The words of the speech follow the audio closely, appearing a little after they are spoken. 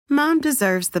Mom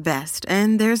deserves the best,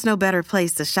 and there's no better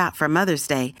place to shop for Mother's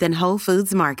Day than Whole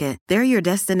Foods Market. They're your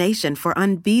destination for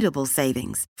unbeatable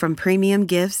savings, from premium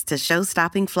gifts to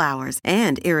show-stopping flowers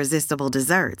and irresistible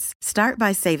desserts. Start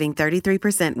by saving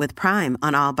 33% with Prime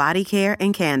on all body care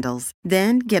and candles.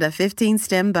 Then get a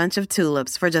 15-stem bunch of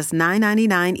tulips for just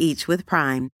 $9.99 each with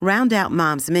Prime. Round out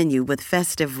Mom's menu with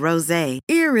festive rosé,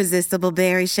 irresistible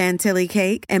berry chantilly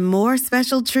cake, and more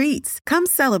special treats. Come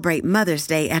celebrate Mother's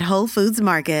Day at Whole Foods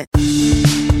Market.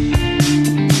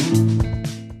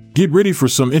 Get ready for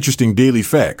some interesting daily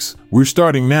facts. We're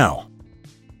starting now.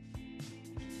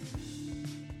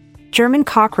 German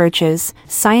cockroaches,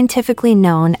 scientifically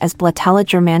known as Blatella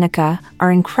germanica,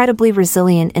 are incredibly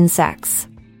resilient insects.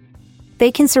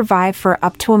 They can survive for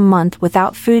up to a month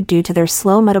without food due to their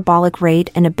slow metabolic rate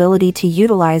and ability to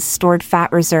utilize stored fat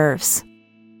reserves.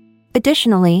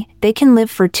 Additionally, they can live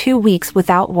for 2 weeks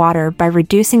without water by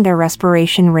reducing their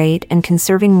respiration rate and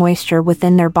conserving moisture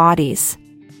within their bodies.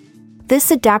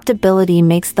 This adaptability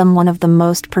makes them one of the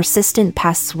most persistent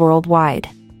pests worldwide.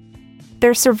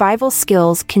 Their survival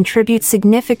skills contribute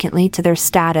significantly to their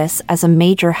status as a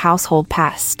major household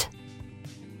pest.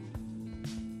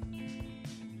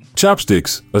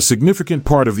 Chopsticks, a significant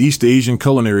part of East Asian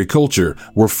culinary culture,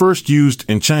 were first used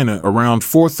in China around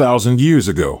 4,000 years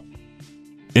ago.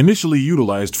 Initially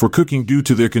utilized for cooking due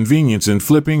to their convenience in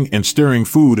flipping and stirring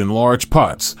food in large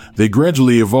pots, they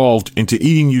gradually evolved into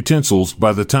eating utensils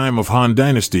by the time of Han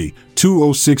Dynasty,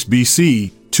 206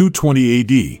 BC, 220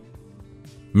 AD.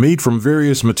 Made from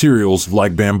various materials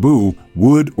like bamboo,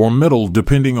 wood, or metal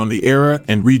depending on the era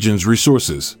and region's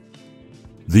resources.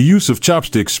 The use of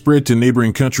chopsticks spread to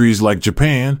neighboring countries like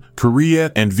Japan,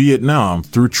 Korea, and Vietnam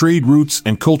through trade routes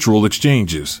and cultural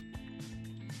exchanges.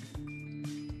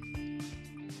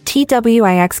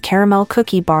 TWIX caramel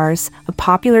cookie bars, a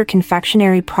popular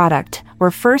confectionery product, were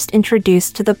first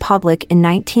introduced to the public in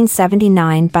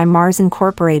 1979 by Mars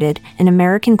Incorporated, an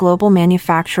American global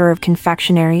manufacturer of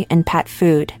confectionery and pet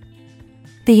food.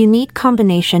 The unique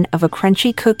combination of a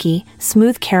crunchy cookie,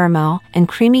 smooth caramel, and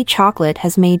creamy chocolate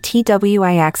has made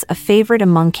TWIX a favorite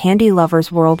among candy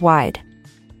lovers worldwide.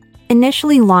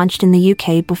 Initially launched in the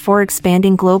UK before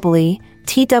expanding globally,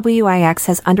 TWIX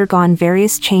has undergone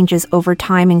various changes over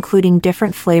time, including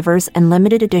different flavors and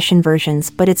limited edition versions,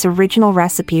 but its original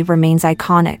recipe remains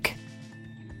iconic.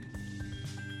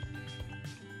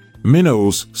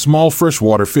 Minnows, small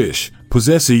freshwater fish,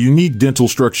 possess a unique dental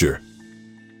structure.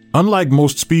 Unlike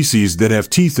most species that have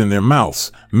teeth in their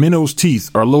mouths, minnows' teeth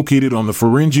are located on the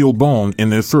pharyngeal bone in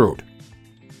their throat.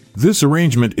 This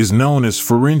arrangement is known as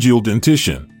pharyngeal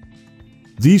dentition.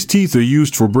 These teeth are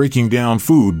used for breaking down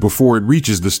food before it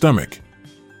reaches the stomach.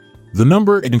 The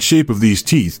number and shape of these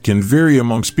teeth can vary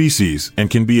among species and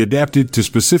can be adapted to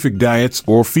specific diets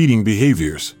or feeding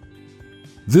behaviors.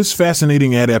 This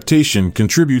fascinating adaptation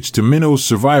contributes to minnows'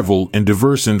 survival in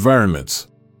diverse environments.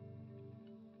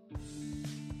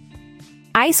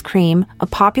 Ice cream, a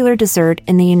popular dessert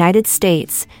in the United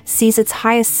States, sees its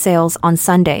highest sales on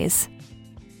Sundays.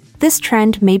 This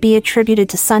trend may be attributed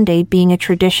to Sunday being a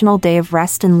traditional day of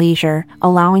rest and leisure,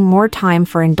 allowing more time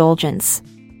for indulgence.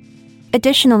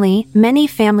 Additionally, many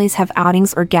families have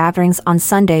outings or gatherings on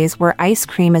Sundays where ice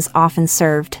cream is often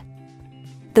served.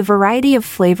 The variety of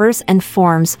flavors and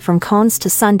forms from cones to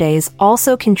sundaes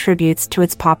also contributes to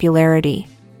its popularity.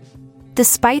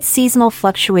 Despite seasonal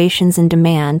fluctuations in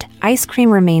demand, ice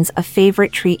cream remains a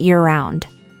favorite treat year-round.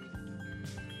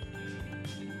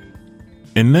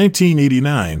 In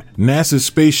 1989, NASA's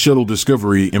Space Shuttle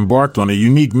Discovery embarked on a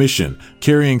unique mission,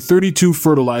 carrying 32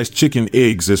 fertilized chicken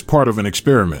eggs as part of an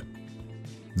experiment.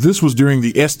 This was during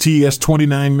the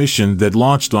STS-29 mission that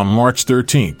launched on March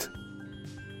 13th.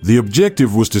 The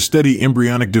objective was to study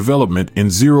embryonic development in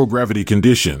zero-gravity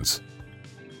conditions.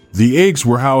 The eggs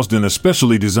were housed in a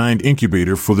specially designed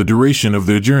incubator for the duration of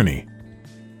their journey.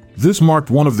 This marked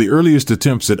one of the earliest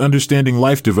attempts at understanding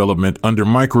life development under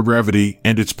microgravity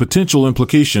and its potential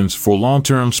implications for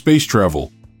long-term space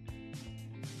travel.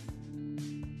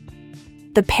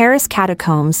 The Paris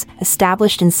catacombs,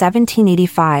 established in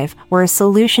 1785, were a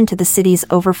solution to the city's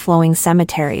overflowing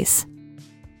cemeteries.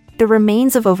 The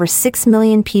remains of over 6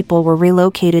 million people were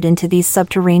relocated into these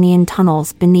subterranean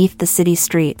tunnels beneath the city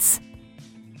streets.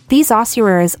 These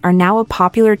ossuaries are now a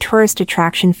popular tourist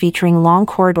attraction featuring long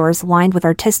corridors lined with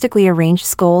artistically arranged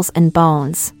skulls and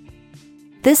bones.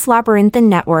 This labyrinthine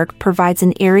network provides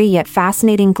an eerie yet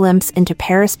fascinating glimpse into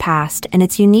Paris' past and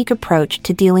its unique approach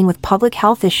to dealing with public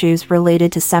health issues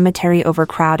related to cemetery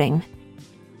overcrowding.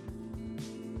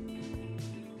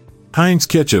 Heinz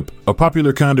ketchup, a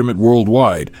popular condiment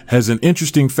worldwide, has an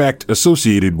interesting fact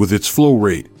associated with its flow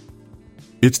rate.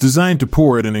 It's designed to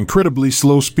pour at an incredibly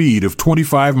slow speed of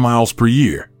 25 miles per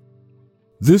year.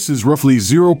 This is roughly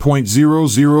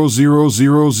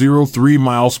 0.000003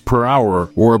 miles per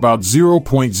hour, or about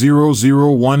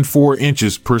 0.0014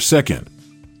 inches per second.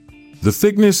 The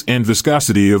thickness and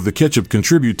viscosity of the ketchup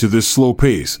contribute to this slow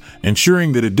pace,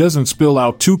 ensuring that it doesn't spill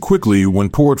out too quickly when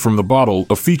poured from the bottle,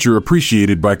 a feature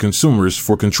appreciated by consumers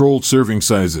for controlled serving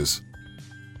sizes.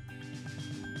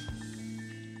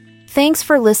 Thanks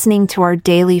for listening to our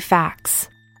Daily Facts.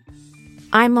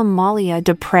 I'm Amalia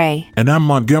Dupre. And I'm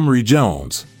Montgomery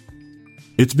Jones.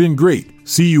 It's been great.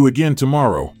 See you again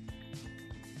tomorrow.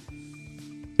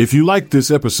 If you liked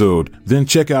this episode, then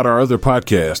check out our other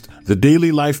podcast, the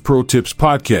Daily Life Pro Tips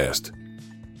Podcast.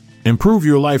 Improve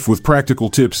your life with practical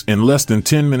tips in less than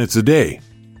 10 minutes a day.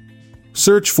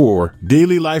 Search for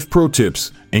Daily Life Pro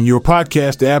Tips in your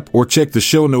podcast app or check the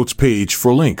show notes page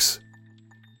for links.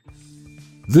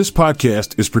 This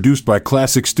podcast is produced by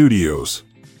Classic Studios.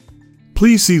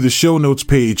 Please see the show notes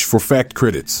page for fact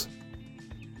credits.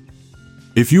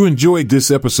 If you enjoyed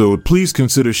this episode, please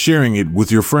consider sharing it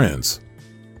with your friends.